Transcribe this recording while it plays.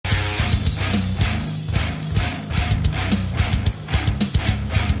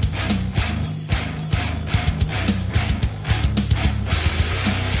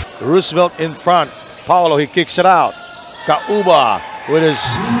Roosevelt in front. Paolo, he kicks it out. Coupe with his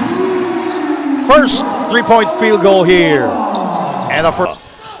first three-point field goal here. And the first.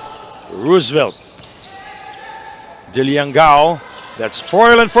 Roosevelt. Diliangao. That's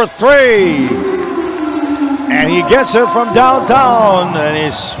Froylan for three. And he gets it from downtown. And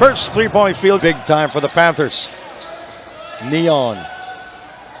his first three-point field. Big time for the Panthers. Neon.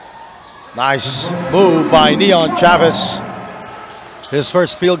 Nice move by Neon Chavez. His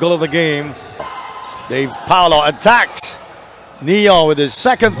first field goal of the game. Dave Paolo attacks Neon with his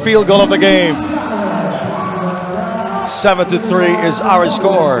second field goal of the game. 7-3 is our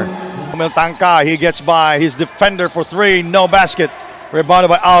score. Tanka, he gets by his defender for three, no basket. Rebounded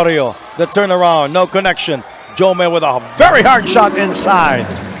by Aureo. The turnaround, no connection. Jome with a very hard shot inside.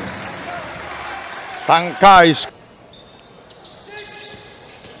 Tanka is.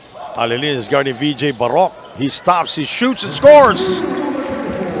 Alilin is guarding VJ Barok. He stops, he shoots and scores.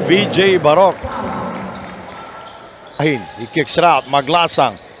 VJ Barok. He kicks it out.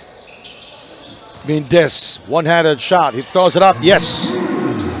 Maglasang. Mendez, one-handed shot. He throws it up. Yes.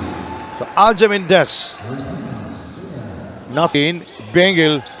 So Alje Mendez. Nothing.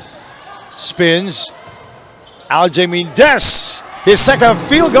 Bengal spins. Alje Mendez. His second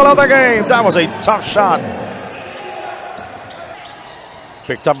field goal of the game. That was a tough shot.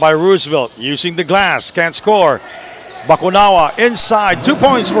 Picked up by Roosevelt. Using the glass. Can't score. Bakunawa inside. 2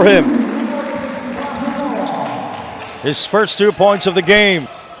 points for him. His first 2 points of the game.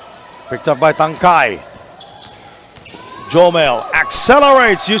 Picked up by Tangkai. Jomel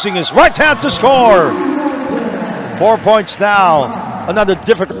accelerates using his right hand to score. 4 points now. Another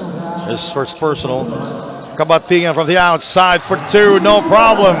difficult. His first personal. Kabatingan from the outside for two. No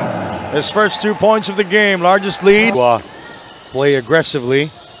problem. His first 2 points of the game. Largest lead. Play aggressively.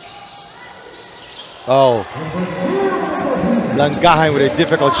 Oh. Langahan with a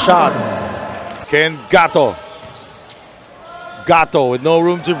difficult shot. Ken Gato. Gato with no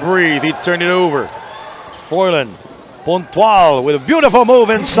room to breathe. He turned it over. Froylan. Puntual with a beautiful move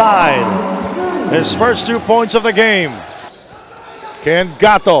inside. His first 2 points of the game. Ken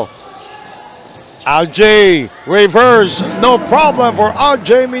Gato. Alje. Reverse. No problem for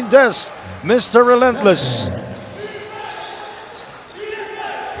Alje Mendez. Mr. Relentless.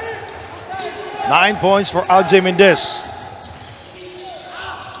 9 points for Alje Mendez.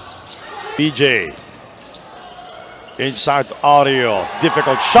 BJ. Inside to Aureo.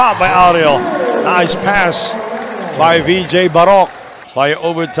 Difficult shot by Aureo. Nice pass by VJ Barok. By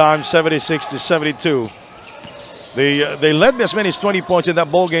overtime, 76-72. They led as many as 20 points in that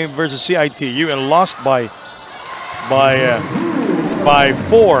ball game versus CITU and lost by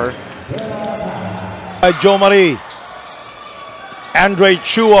 4. By Joe Marie. Andre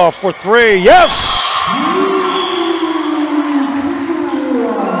Chua for three. Yes!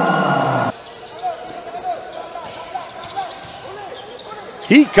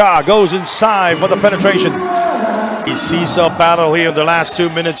 Hika goes inside for the penetration. He sees a battle here in the last 2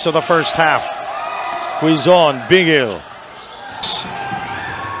 minutes of the first half. Quizon, Bingil.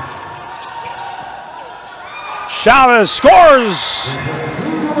 Chavez scores!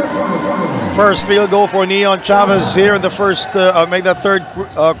 First field goal for Neon Chavez here in the first, make that third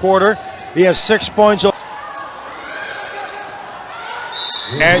quarter. He has 6 points.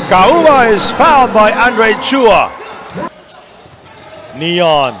 And Kauba is fouled by Andre Chua.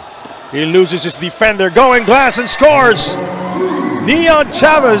 Neon, he loses his defender, going glass and scores. Neon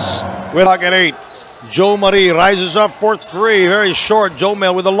Chavez with like an 8. Joe Marie rises up for three, very short. Joe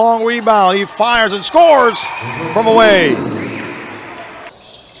Mel with a long rebound. He fires and scores from away.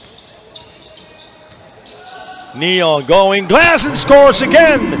 Neon going glass and scores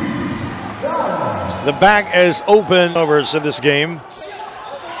again. The back is open overs in this game.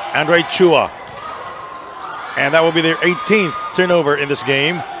 Andre Chua. And that will be their 18th turnover in this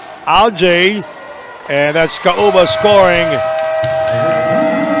game. Alje, and that's Kauba scoring.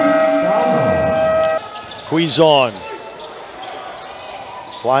 Quizon.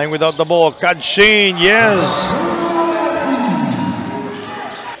 Flying without the ball. Kadshin, yes.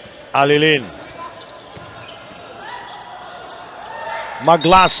 Alilin.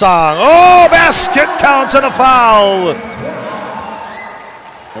 Maglasang. Oh, basket counts and a foul.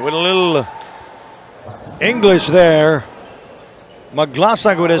 And with a little English there.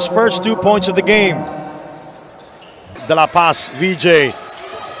 Maglasang with his first 2 points of the game. De La Paz, VJ.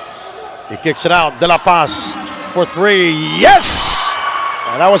 He kicks it out. De La Paz for three. Yes!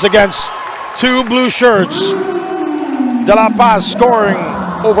 And that was against two blue shirts. De La Paz scoring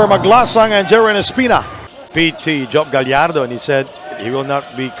over Maglasang and Jeron Espina. PT Job Gallardo, and he said he will not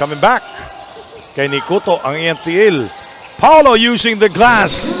be coming back. Kay Nikuto ang ENTL. Paulo using the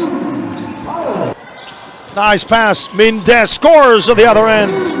glass. Nice pass. Mendez scores at the other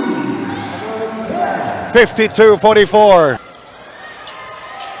end. 52-44.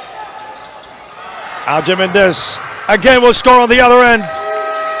 Alge Mendez again will score on the other end.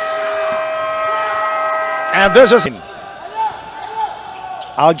 And this is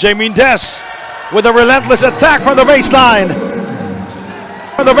Alge Mendez with a relentless attack from the baseline.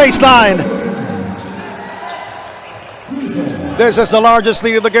 From the baseline. This is the largest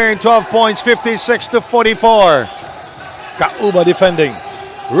lead of the game, 12 points, 56-44. Kauba defending.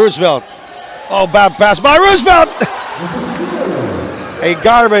 Roosevelt. Oh, bad pass by Roosevelt. A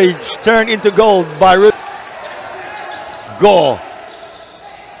garbage turned into gold by Roosevelt. Go.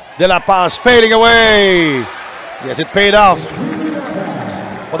 De La Paz fading away. Yes, it paid off.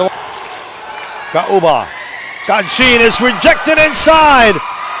 Kauba. Kanchin is rejected inside.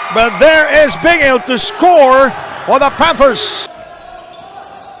 But there is Big Al to score for the Panthers.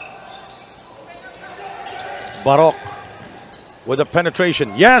 Barok with a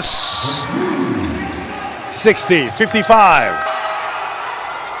penetration. Yes! 60-55.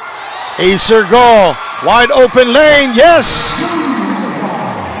 Acer goal. Wide open lane. Yes!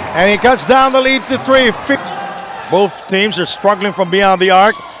 And he cuts down the lead to 3. Both teams are struggling from beyond the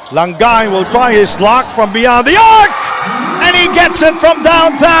arc. Langay will try his lock from beyond the arc! And he gets it from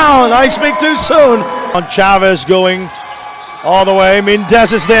downtown. I speak too soon. On Chavez going all the way.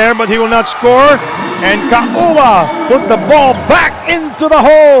 Mendez is there, but he will not score. And Kauba put the ball back into the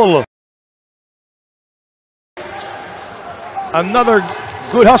hole. Another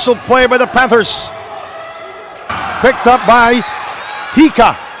good hustle play by the Panthers. Picked up by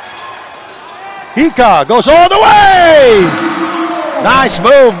Hika. Hika goes all the way. Nice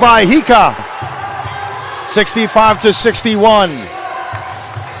move by Hika. 65-61.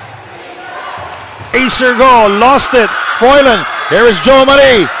 Acer goal, lost it. Foylan. Here is Joe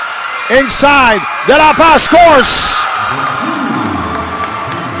Marie. Inside. De La Paz scores.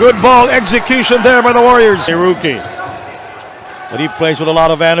 Good ball execution there by the Warriors. A rookie. But he plays with a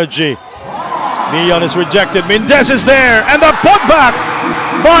lot of energy. Neon is rejected. Mendez is there. And the putback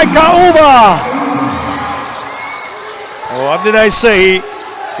by Kauba. Oh, what did I say?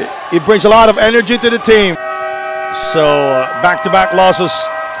 He brings a lot of energy to the team. So back-to-back losses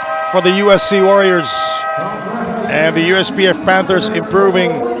for the USC Warriors. And the USPF Panthers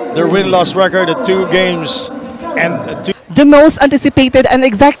improving their win-loss record at 2 games. And the most anticipated and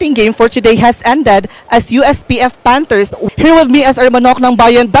exacting game for today has ended as USPF Panthers. Here with me as our Manok ng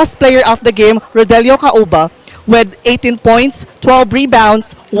Bayan best player of the game, Rodelio Kauba, with 18 points, 12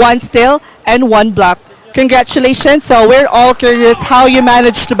 rebounds, 1 steal, and 1 block. Congratulations. So we're all curious how you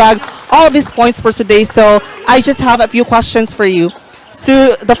managed to bag all these points for today. So I just have a few questions for you.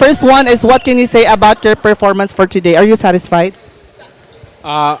 So the first one is, what can you say about your performance for today? Are you satisfied?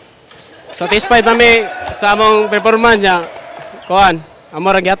 Satisfied kami sa among performance niya. Kuan,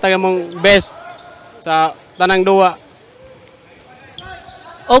 amo ra gyatag among best sa tanang duwa.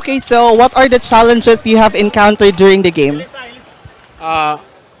 Okay, so what are the challenges you have encountered during the game?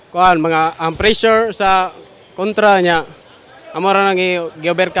 Kuan, mga ang pressure sa kontra niya. Amo ra nang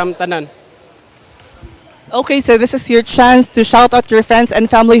gi-overcome tanan. Okay, so this is your chance to shout out your friends and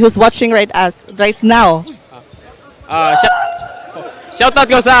family who's watching right now. Shout out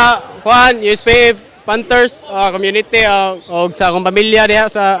ko sa kuan Uspf Panthers community og sa akong pamilya diha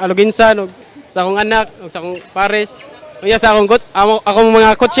sa Aluginsan og sa akong anak og sa akong pares. Unya sa akong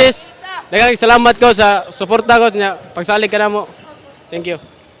mga coaches. Daghang salamat ko sa suporta ko sa pagsalig kanamo. Thank you.